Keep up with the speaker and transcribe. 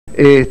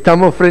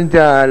Estamos frente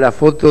a la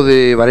foto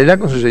de Varela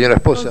con su señora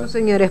esposa. Con su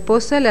señora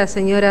esposa, la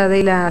señora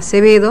Adela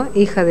Acevedo,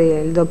 hija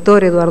del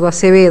doctor Eduardo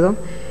Acevedo,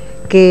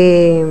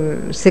 que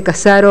se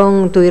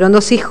casaron, tuvieron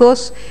 2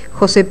 hijos,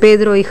 José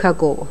Pedro y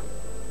Jacobo.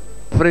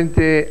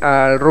 Frente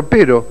al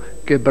ropero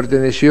que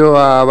perteneció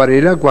a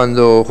Varela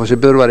cuando José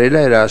Pedro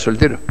Varela era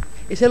soltero.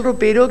 Es el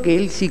ropero que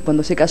él, sí,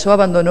 cuando se casó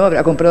abandonó,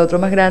 habrá comprado otro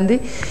más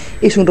grande.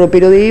 Es un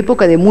ropero de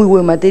época, de muy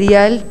buen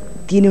material,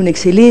 tiene un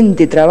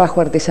excelente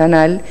trabajo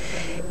artesanal.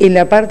 En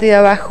la parte de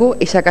abajo,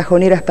 esa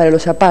cajonera es para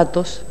los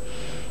zapatos.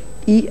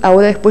 Y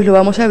ahora después lo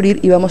vamos a abrir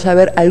y vamos a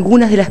ver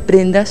algunas de las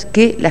prendas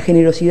que la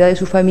generosidad de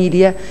su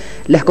familia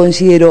las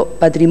consideró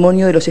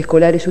patrimonio de los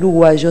escolares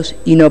uruguayos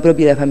y no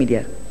propiedad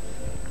familiar.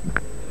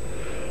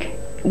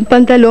 Un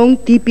pantalón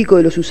típico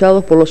de los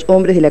usados por los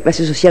hombres de la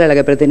clase social a la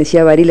que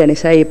pertenecía Varela en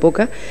esa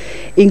época,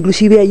 e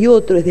inclusive hay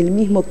otro, es del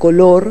mismo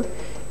color,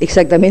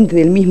 exactamente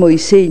del mismo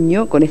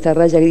diseño, con esta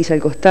raya gris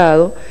al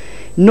costado.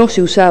 No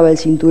se usaba el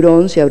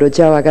cinturón, se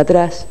abrochaba acá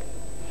atrás,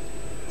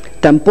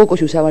 tampoco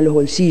se usaban los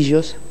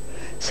bolsillos,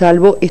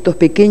 salvo estos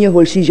pequeños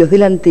bolsillos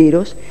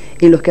delanteros,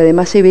 en los que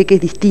además se ve que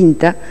es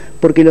distinta,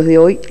 porque los de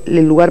hoy,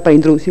 el lugar para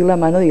introducir la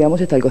mano,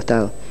 digamos, está al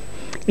costado.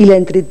 Y la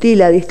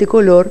entretela de este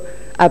color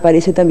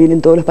aparece también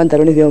en todos los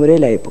pantalones de hombre de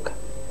la época.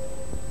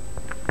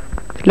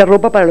 La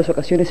ropa para las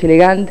ocasiones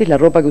elegantes, la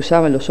ropa que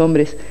usaban los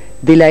hombres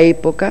de la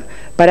época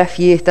para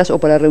fiestas o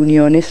para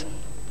reuniones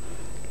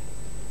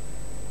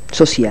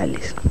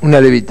sociales.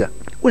 Una levita.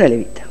 Una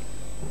levita.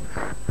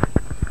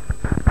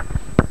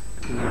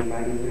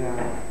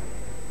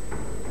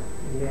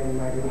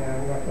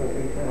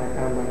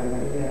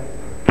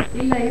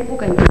 En la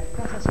época en que las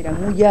casas eran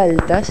muy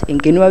altas, en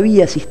que no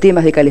había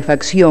sistemas de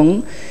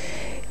calefacción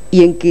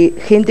y en que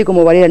gente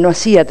como Varela no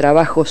hacía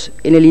trabajos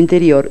en el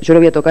interior, yo lo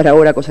voy a tocar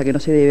ahora, cosa que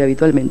no se debe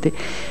habitualmente,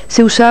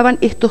 se usaban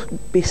estos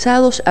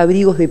pesados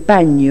abrigos de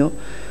paño.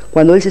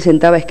 Cuando él se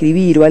sentaba a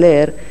escribir o a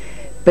leer,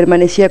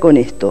 permanecía con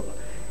esto.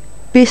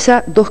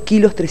 Pesa 2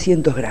 kilos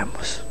 300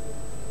 gramos.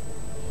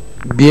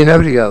 Bien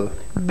abrigado.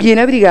 Bien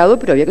abrigado,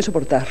 pero había que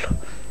soportarlo.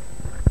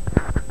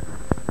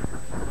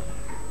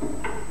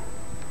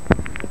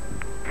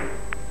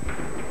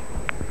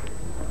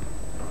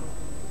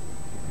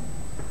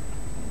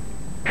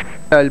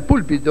 Al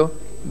púlpito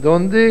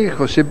donde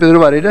José Pedro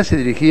Varela se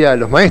dirigía a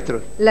los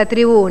maestros. La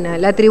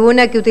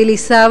tribuna que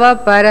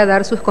utilizaba para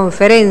dar sus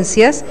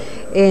conferencias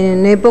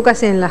en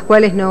épocas en las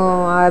cuales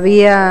no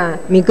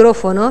había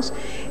micrófonos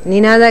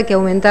ni nada que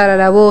aumentara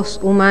la voz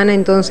humana,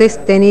 entonces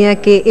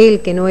tenía que él,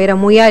 que no era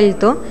muy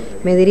alto,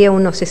 mediría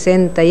unos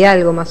 60 y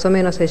algo, más o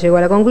menos se llegó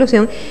a la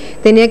conclusión,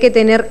 tenía que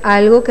tener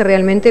algo que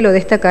realmente lo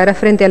destacara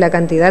frente a la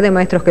cantidad de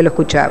maestros que lo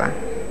escuchaban.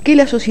 Que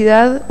la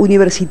sociedad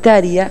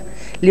universitaria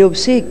le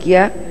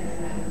obsequia,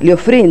 le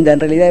ofrenda,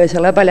 en realidad debe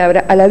ser la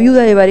palabra, a la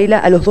viuda de Varela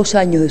a los 2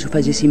 años de su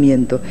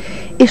fallecimiento.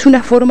 Es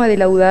una forma de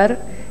laudar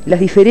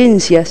las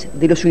diferencias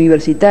de los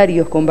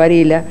universitarios con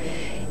Varela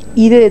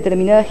y de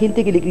determinada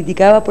gente que le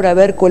criticaba por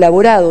haber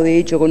colaborado, de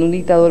hecho, con un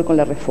dictador con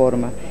la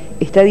Reforma.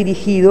 Está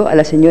dirigido a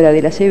la señora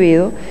Adela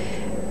Acevedo,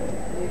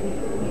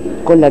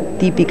 con la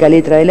típica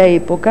letra de la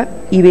época,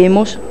 y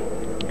vemos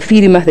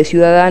firmas de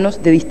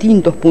ciudadanos de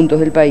distintos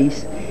puntos del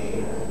país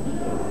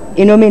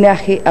en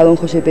homenaje a don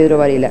José Pedro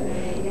Varela.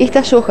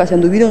 Estas hojas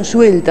anduvieron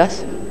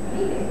sueltas,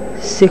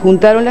 se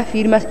juntaron las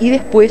firmas y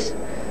después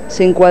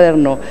se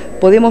encuadernó.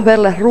 Podemos ver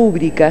las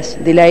rúbricas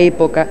de la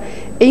época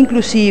e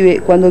inclusive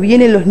cuando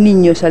vienen los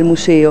niños al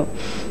museo,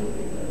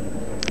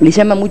 les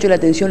llama mucho la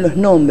atención los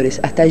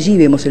nombres. Hasta allí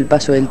vemos el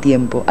paso del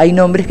tiempo. Hay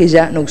nombres que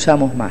ya no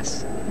usamos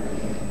más.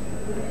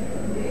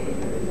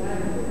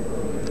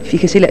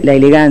 Fíjese la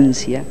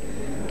elegancia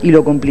y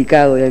lo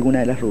complicado de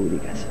alguna de las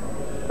rúbricas.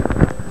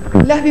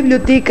 Las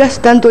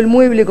bibliotecas, tanto el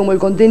mueble como el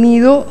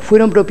contenido,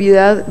 fueron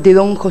propiedad de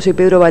don José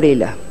Pedro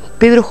Varela.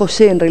 Pedro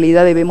José, en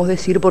realidad debemos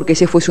decir, porque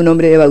ese fue su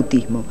nombre de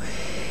bautismo.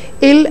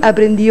 Él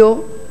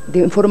aprendió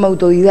de forma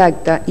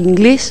autodidacta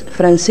inglés,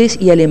 francés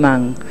y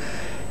alemán,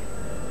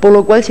 por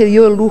lo cual se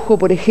dio el lujo,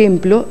 por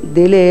ejemplo,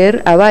 de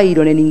leer a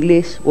Byron en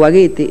inglés o a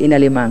Goethe en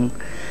alemán.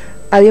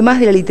 Además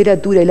de la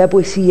literatura y la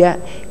poesía,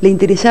 le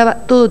interesaba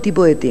todo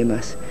tipo de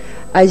temas.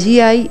 Allí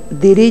hay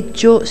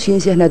derecho,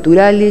 ciencias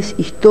naturales,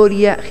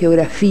 historia,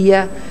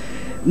 geografía,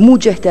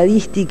 mucha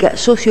estadística,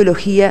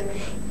 sociología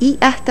y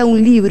hasta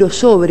un libro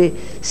sobre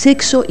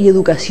sexo y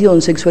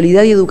educación,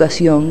 sexualidad y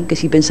educación, que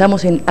si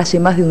pensamos en hace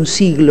más de un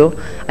siglo,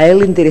 a él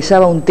le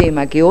interesaba un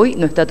tema que hoy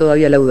no está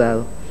todavía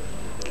laudado.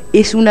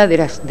 Es una de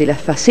las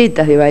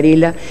facetas de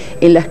Varela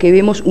en las que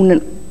vemos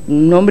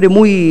un hombre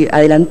muy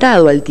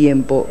adelantado al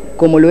tiempo,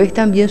 como lo es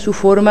también su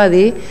forma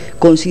de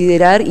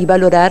considerar y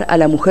valorar a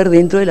la mujer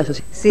dentro de la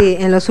sociedad. Sí,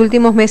 en los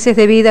últimos meses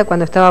de vida,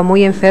 cuando estaba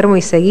muy enfermo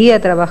y seguía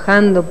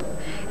trabajando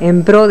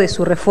en pro de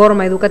su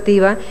reforma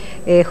educativa,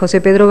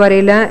 José Pedro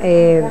Varela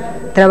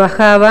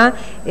trabajaba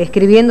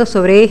escribiendo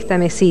sobre esta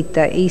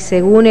mesita, y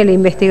según el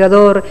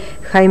investigador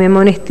Jaime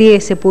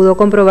Monestier se pudo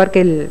comprobar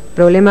que el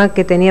problema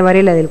que tenía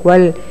Varela, del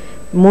cual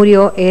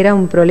murió era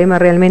un problema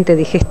realmente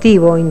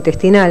digestivo,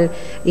 intestinal,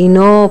 y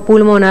no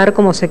pulmonar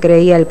como se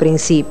creía al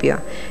principio.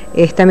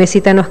 Esta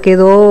mesita nos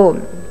quedó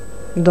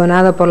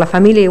donada por la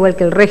familia, igual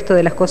que el resto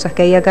de las cosas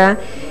que hay acá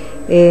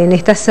en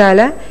esta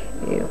sala,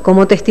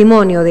 como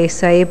testimonio de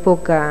esa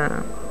época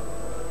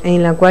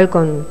en la cual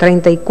con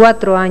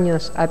 34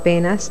 años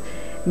apenas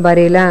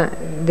Varela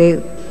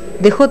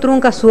dejó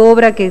trunca su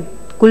obra, que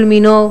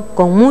culminó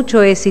con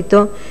mucho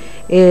éxito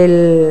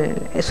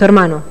su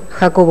hermano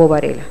Jacobo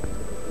Varela.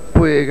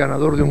 Fue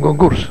ganador de un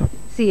concurso.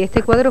 Sí,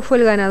 este cuadro fue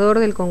el ganador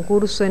del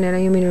concurso en el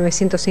año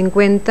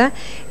 1950,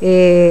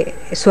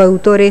 su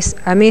autor es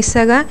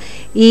Amézaga,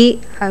 y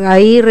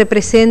ahí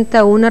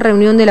representa una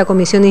reunión de la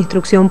Comisión de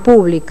Instrucción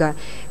Pública.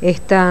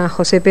 Está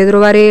José Pedro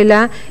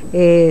Varela,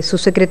 su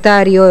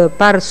secretario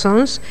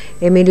Parsons,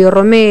 Emilio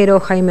Romero,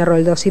 Jaime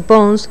Roldós y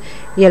Pons,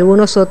 y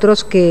algunos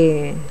otros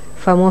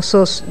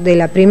famosos de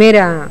la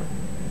primera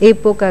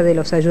época de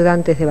los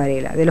ayudantes de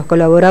Varela, de los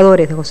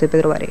colaboradores de José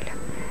Pedro Varela.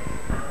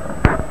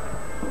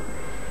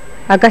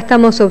 Acá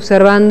estamos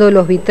observando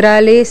los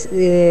vitrales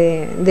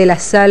de la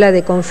sala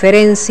de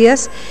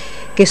conferencias,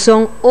 que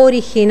son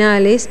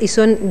originales y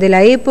son de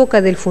la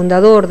época del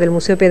fundador del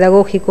Museo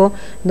Pedagógico,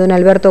 don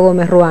Alberto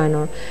Gómez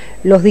Ruano.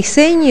 Los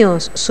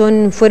diseños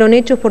fueron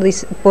hechos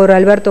por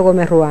Alberto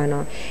Gómez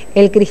Ruano.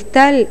 El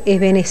cristal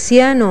es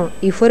veneciano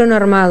y fueron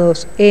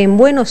armados en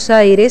Buenos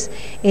Aires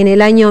en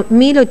el año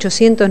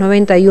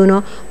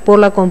 1891 por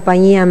la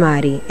compañía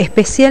Mari,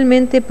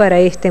 especialmente para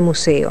este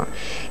museo.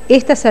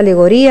 Estas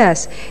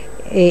alegorías,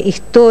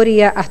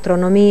 historia,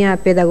 astronomía,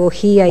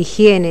 pedagogía,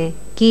 higiene,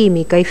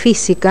 química y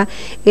física,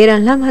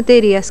 eran las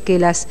materias que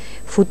las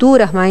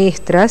futuras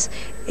maestras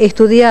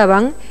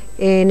estudiaban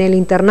en el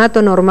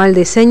internato normal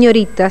de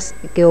señoritas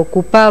que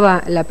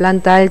ocupaba la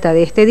planta alta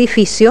de este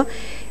edificio,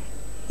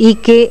 y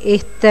que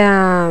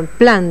esta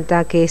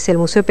planta, que es el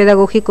Museo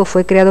Pedagógico,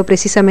 fue creado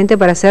precisamente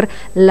para ser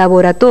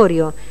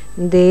laboratorio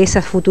de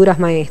esas futuras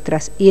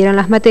maestras, y eran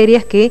las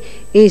materias que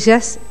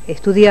ellas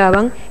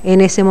estudiaban en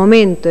ese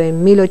momento,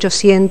 en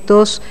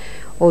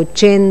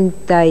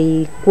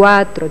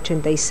 1884,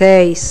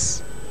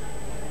 86.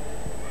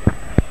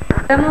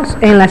 Estamos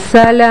en la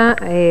sala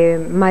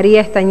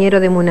María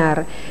Estañero de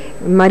Munar.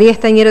 María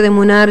Estañero de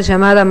Munar,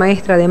 llamada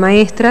maestra de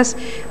maestras,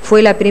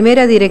 fue la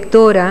primera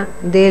directora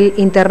del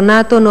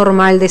internato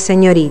normal de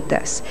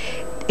señoritas.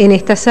 En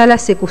esta sala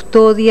se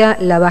custodia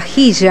la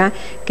vajilla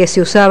que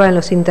se usaba en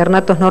los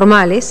internatos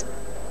normales,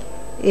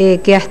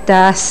 que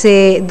hasta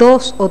hace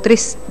 2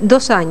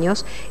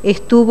 años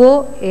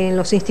estuvo en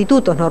los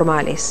institutos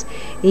normales,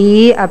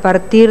 y a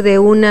partir de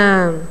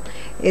una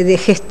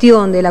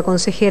gestión de la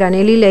consejera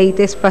Nelly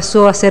Leites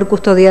pasó a ser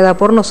custodiada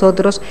por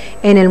nosotros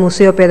en el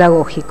Museo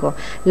Pedagógico.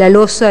 La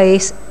losa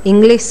es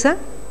inglesa,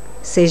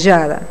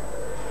 sellada,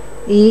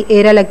 y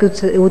era la que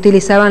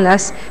utilizaban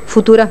las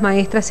futuras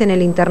maestras en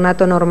el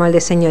internato normal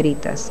de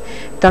señoritas.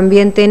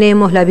 También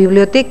tenemos la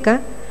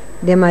biblioteca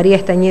de María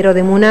Estañero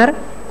de Munar,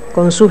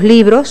 con sus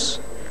libros,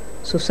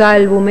 sus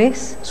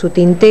álbumes, su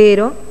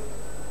tintero,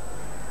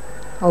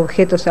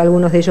 objetos,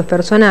 algunos de ellos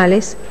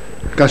personales.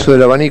 Caso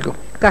del abanico.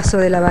 Caso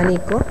del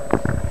abanico.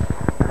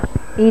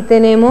 Y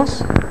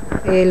tenemos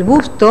el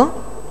busto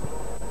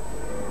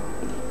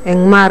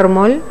en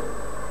mármol,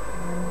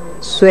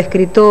 su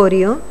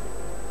escritorio.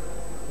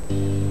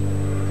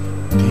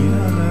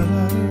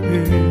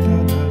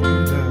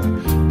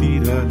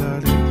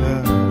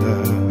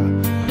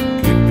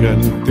 Que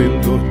canten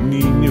los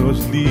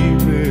niños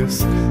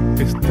libres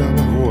esta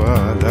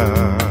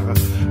baguala.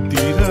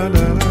 Que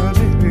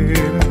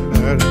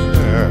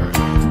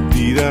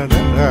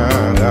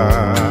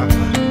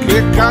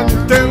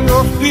canten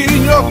los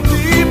niños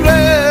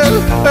libres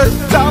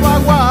esta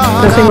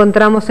baguala. Nos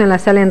encontramos en la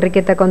sala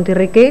Enriqueta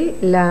Contirriquel,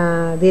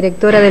 la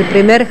directora del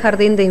primer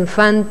jardín de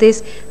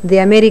infantes de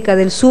América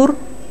del Sur,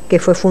 que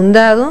fue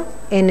fundado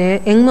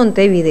en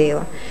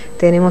Montevideo.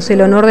 Tenemos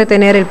el honor de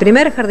tener el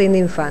primer jardín de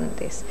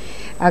infantes.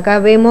 Acá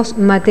vemos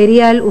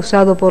material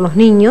usado por los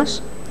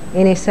niños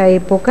en esa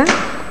época.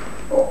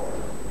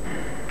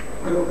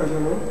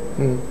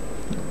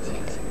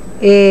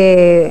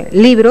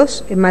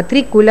 Libros,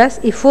 matrículas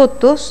y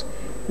fotos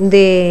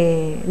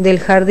del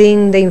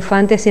jardín de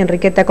infantes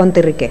Enriqueta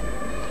Contirriqué.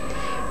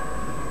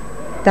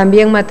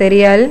 También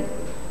material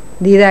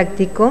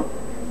didáctico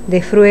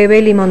de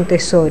Fruebel y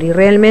Montessori.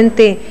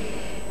 Realmente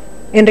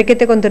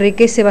Enriqueta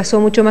Contirriqué se basó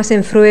mucho más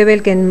en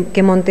Fruebel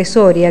que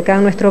Montessori. Acá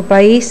en nuestro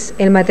país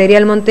el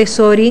material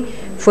Montessori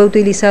fue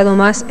utilizado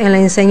más en la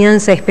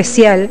enseñanza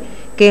especial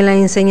que en la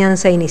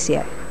enseñanza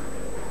inicial.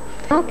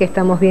 Que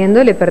estamos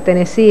viendo le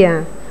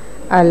pertenecía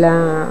a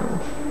la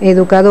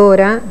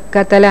educadora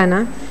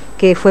catalana,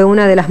 que fue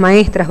una de las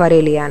maestras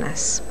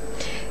varelianas.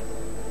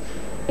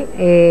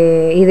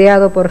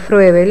 Ideado por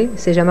Fruebel,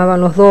 se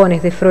llamaban los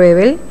dones de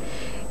Fruebel,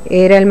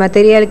 era el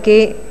material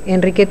que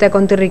Enriqueta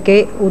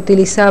Contirriqué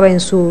utilizaba en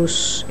su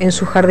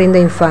jardín de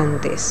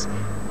infantes.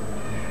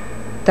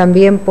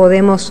 También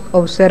podemos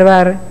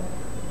observar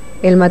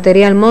el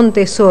material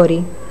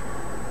Montessori,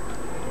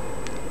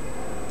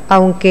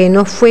 aunque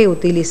no fue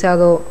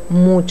utilizado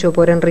mucho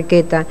por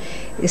Enriqueta.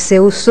 Se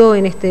usó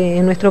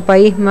en nuestro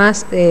país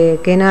más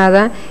que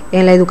nada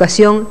en la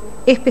educación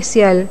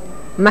especial,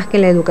 más que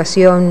en la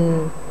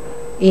educación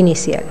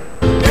inicial.